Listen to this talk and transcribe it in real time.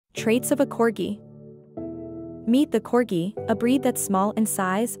Traits of a Corgi. Meet the Corgi, a breed that's small in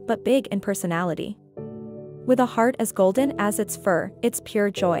size but big in personality. With a heart as golden as its fur, it's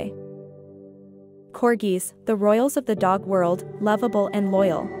pure joy. Corgis, the royals of the dog world, lovable and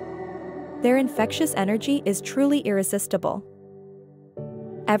loyal. Their infectious energy is truly irresistible.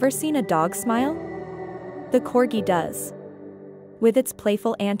 Ever seen a dog smile? The Corgi does. With its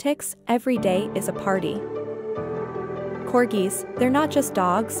playful antics, every day is a party. Corgis, they're not just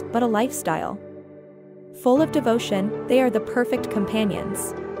dogs, but a lifestyle. Full of devotion, they are the perfect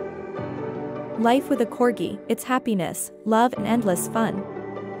companions. Life with a Corgi, it's happiness, love and endless fun.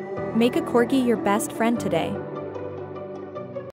 Make a Corgi your best friend today.